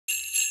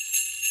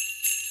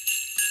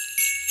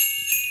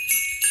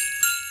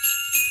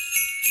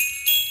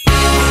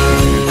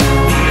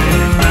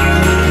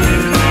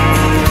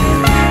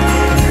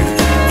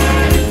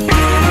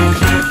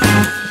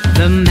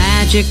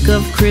magic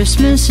of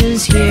Christmas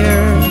is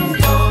here.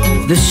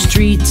 The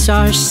streets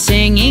are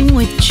singing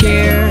with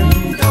cheer.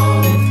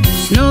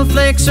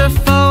 Snowflakes are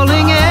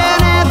falling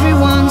and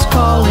everyone's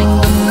calling.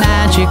 The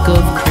magic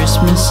of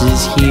Christmas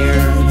is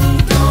here.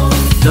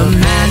 The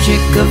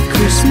magic of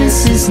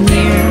Christmas is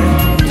near.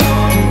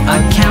 A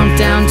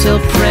countdown till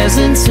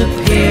presents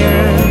appear.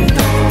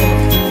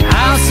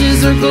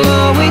 Houses are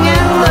glowing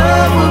and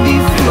love will be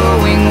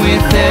flowing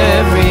with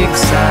every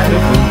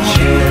excitable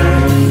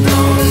cheer.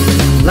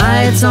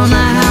 Lights on the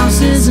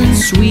houses and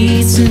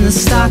sweets in the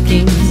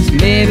stockings.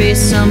 Maybe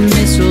some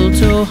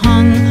mistletoe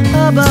hung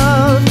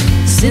above.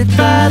 Sit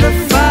by the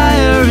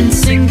fire and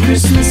sing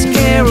Christmas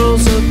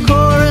carols, a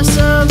chorus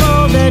of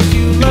all that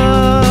you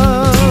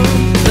love.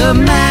 The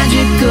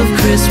magic of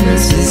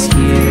Christmas is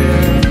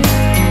here.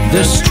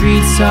 The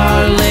streets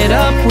are lit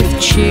up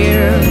with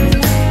cheer.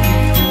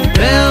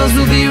 Bells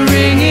will be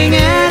ringing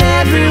and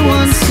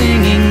everyone's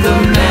singing. The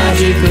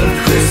magic of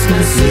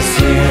Christmas is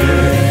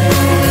here.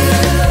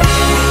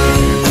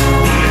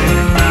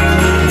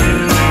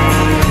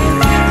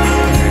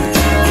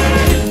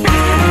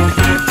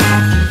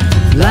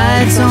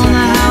 Lights on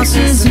the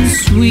houses and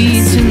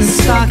sweets in the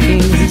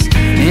stockings,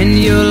 and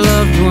your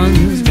loved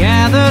ones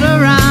gathered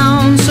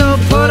around. So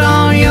put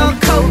on your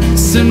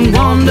coats and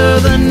wander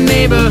the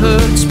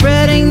neighborhood,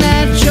 spreading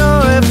that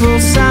joyful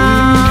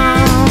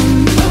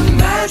sound. The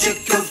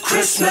magic of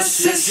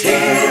Christmas is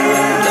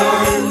here.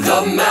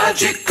 The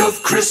magic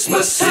of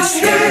Christmas is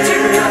here.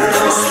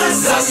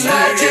 The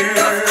magic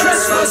of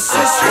Christmas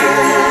is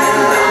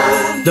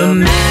here. The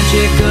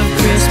magic of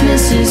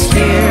Christmas is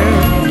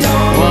here.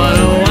 What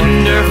a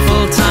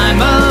wonderful time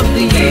of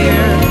the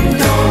year.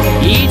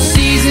 Each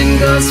season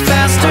goes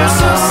faster,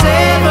 so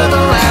savor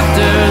the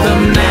laughter. The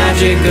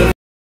magic of